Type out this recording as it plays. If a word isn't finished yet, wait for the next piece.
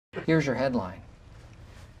Here's your headline.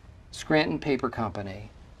 Scranton Paper Company,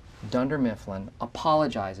 Dunder Mifflin,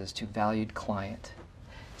 apologizes to valued client.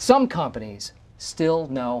 Some companies still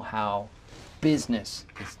know how business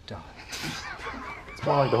is done. It's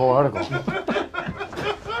more like the whole article.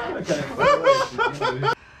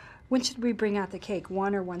 When should we bring out the cake?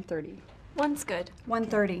 1 or 1:30? 1's good.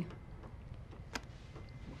 1:30.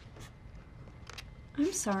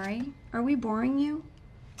 I'm sorry. Are we boring you?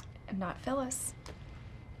 I'm not Phyllis.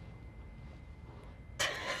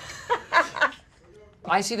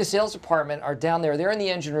 I see the sales department are down there. They're in the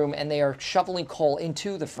engine room and they are shoveling coal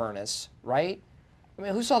into the furnace, right? I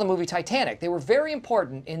mean, who saw the movie Titanic? They were very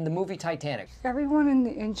important in the movie Titanic. Everyone in the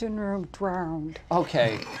engine room drowned.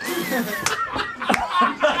 Okay.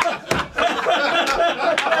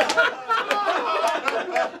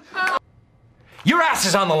 Your ass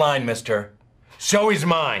is on the line, mister. So is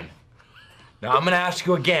mine. Now, I'm gonna ask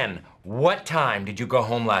you again. What time did you go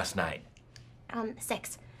home last night?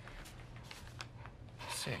 6.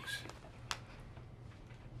 6.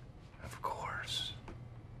 Of course.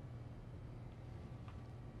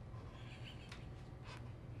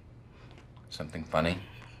 Something funny?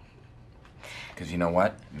 Because you know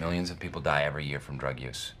what? Millions of people die every year from drug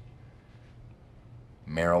use.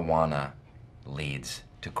 Marijuana leads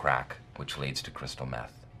to crack, which leads to crystal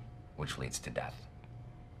meth, which leads to death,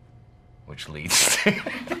 which leads to...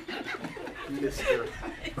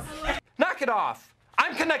 Knock it off!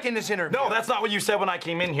 I'm conducting this interview. No, that's not what you said when I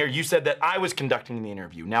came in here. You said that I was conducting the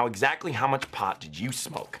interview. Now, exactly how much pot did you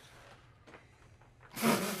smoke?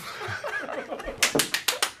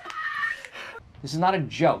 This is not a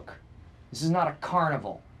joke. This is not a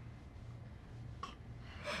carnival.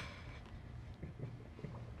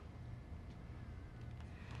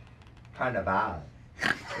 Carnival.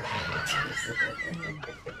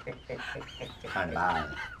 Carnival.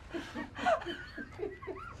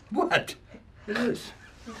 What? It is.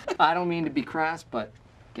 I don't mean to be crass, but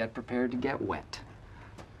get prepared to get wet.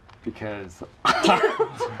 Because...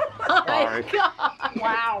 Oh my God!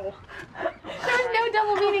 Wow. There was no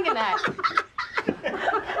double meaning in that.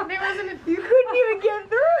 There wasn't a... You couldn't even get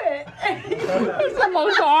through it. It's the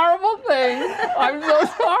most horrible thing. I'm so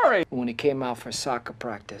sorry. When he came out for soccer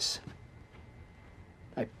practice,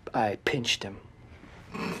 I pinched him.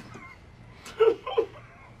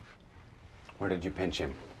 Where did you pinch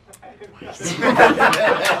him?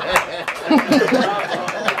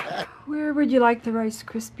 Where would you like the Rice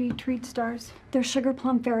Krispie treat stars? They're sugar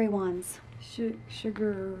plum fairy wands.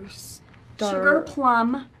 Sugar star. Sugar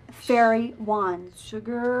plum fairy wands.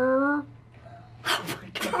 Sugar. Oh my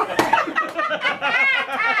God.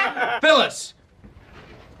 Phyllis!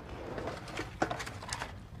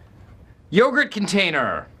 Yogurt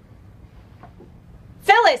container.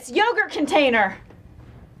 Phyllis, yogurt container.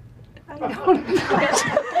 I don't know.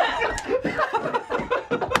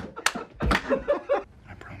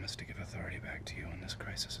 I promise to give authority back to you when this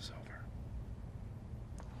crisis is over.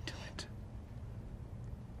 Do it.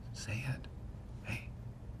 Say it. Hey.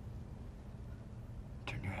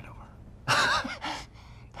 Turn your head over.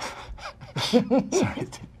 Sorry.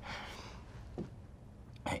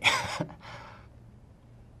 Hey.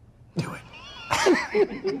 Do it.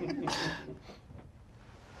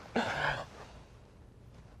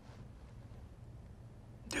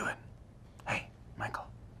 Do it. Hey, Michael.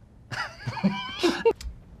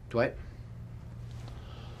 Dwight?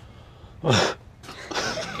 I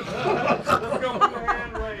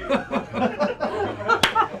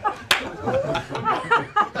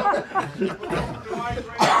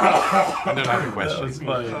don't have a question. That was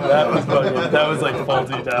funny. That was funny. That was like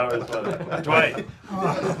Faulty Towers funny. Dwight.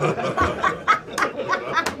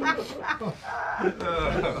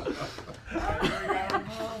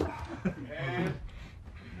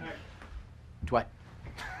 Dwight.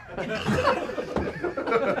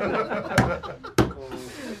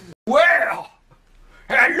 Well,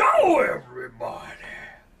 hello everybody.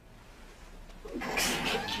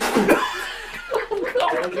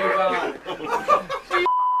 Hello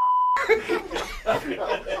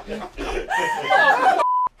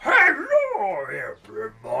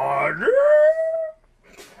everybody.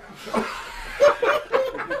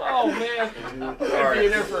 Oh man. I'll be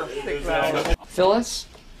there for 6 hours. Phyllis,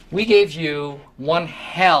 we gave you one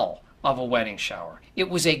hell of a wedding shower. It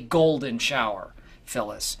was a golden shower,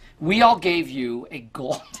 Phyllis. We all gave you a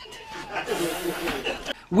golden...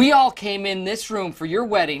 We all came in this room for your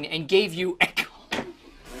wedding and gave you a...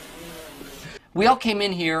 We all came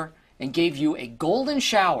in here and gave you a golden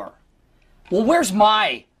shower. Well, where's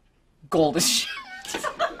my golden shower?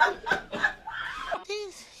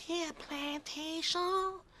 This here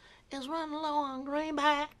plantation is running low on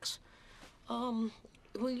greenbacks.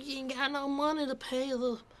 we ain't got no money to pay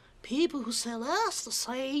the people who sell us the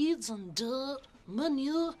seeds and dirt,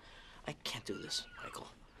 manure. I can't do this, Michael.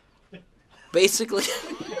 Basically.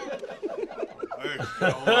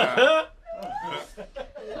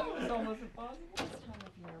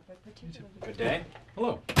 Good day.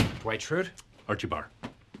 Hello. Dwight Schrute? Archie Barr.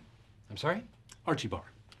 I'm sorry? Archie Barr.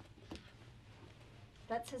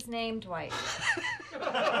 That's his name, Dwight.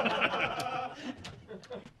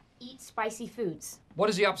 Eat spicy foods. What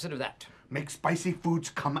is the opposite of that? Make spicy foods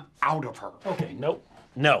come out of her. Okay, nope.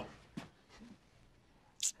 No.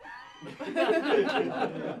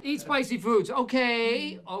 Eat spicy foods.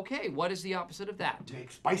 Okay. Okay. What is the opposite of that?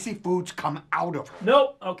 Make spicy foods come out of her.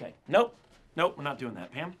 Nope. Okay. Nope. Nope, we're not doing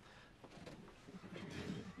that, Pam.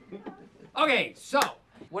 Okay, so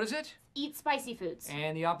what is it? Eat spicy foods.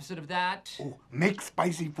 And the opposite of that? Ooh, make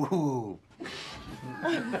spicy food.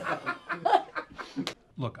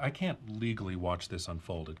 Look, I can't legally watch this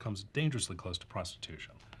unfold. It comes dangerously close to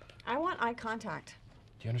prostitution. I want eye contact.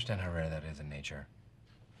 Do you understand how rare that is in nature?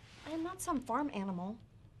 I am not some farm animal.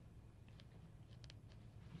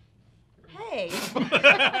 Hey.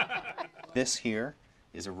 This here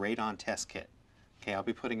is a radon test kit. Okay, I'll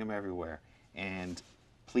be putting them everywhere. And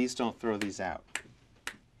please don't throw these out.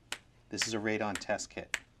 This is a radon test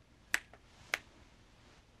kit.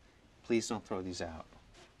 Please don't throw these out.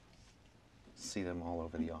 See them all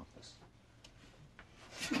over the office.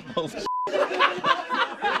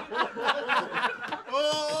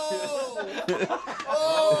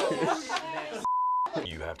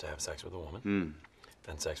 You have to have sex with a woman,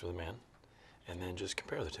 then sex with a man, and then just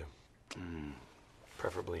compare the two.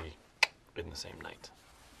 Preferably in the same night.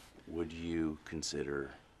 Would you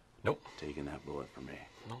consider Nope. taking that bullet from me?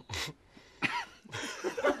 Nope.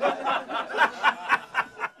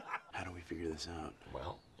 How do we figure this out?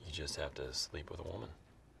 Well, you just have to sleep with a woman.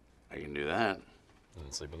 I can do that. And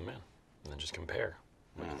then sleep with a man. And then just compare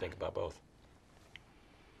what you think about both.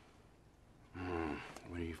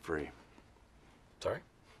 When are you free? Sorry?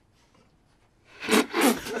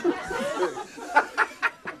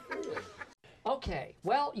 Okay,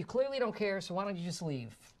 well, you clearly don't care, so why don't you just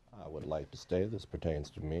leave? I would like to stay. This pertains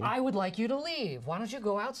to me. I would like you to leave. Why don't you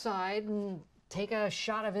go outside and take a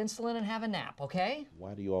shot of insulin and have a nap, okay?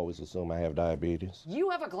 Why do you always assume I have diabetes?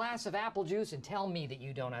 You have a glass of apple juice and tell me that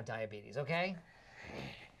you don't have diabetes, okay?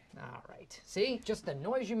 All right. See? Just the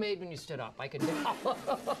noise you made when you stood up. I could do...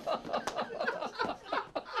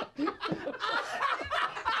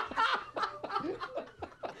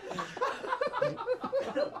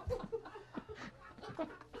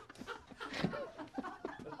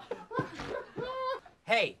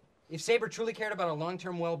 Hey, if Sabre truly cared about our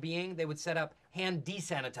long-term well-being, they would set up hand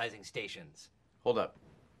desanitizing stations. Hold up.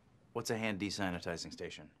 What's a hand desanitizing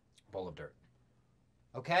station? Bowl of dirt.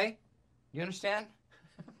 Okay? You understand?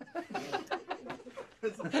 Oh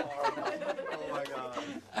my God.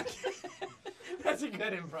 That's a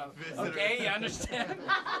good improv. Okay, you understand?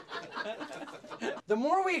 The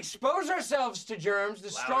more we expose ourselves to germs, the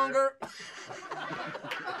stronger...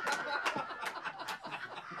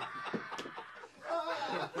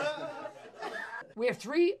 We have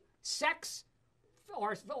 3 sex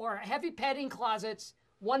or heavy petting closets,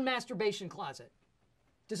 1 masturbation closet.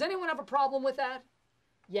 Does anyone have a problem with that?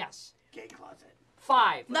 Yes. Gay closet.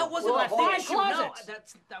 5. That wasn't We'll the have whole 5 issue. closets. No,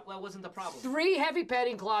 that wasn't the problem. 3 heavy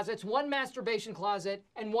petting closets, 1 masturbation closet,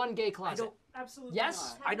 and 1 gay closet. Absolutely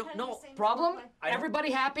Yes? not. I don't know. Problem?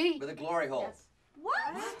 Everybody happy? With a glory hole. Yes.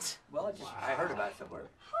 What? Well, I heard about it somewhere.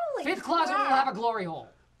 Holy 5th closet will have a glory hole.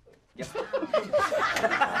 Yep.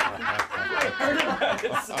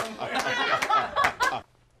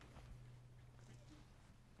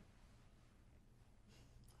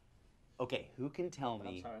 Okay, who can tell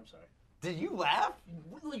me? I'm sorry. Did you laugh?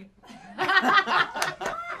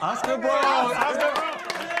 Oscar Bros! Oscar Bros!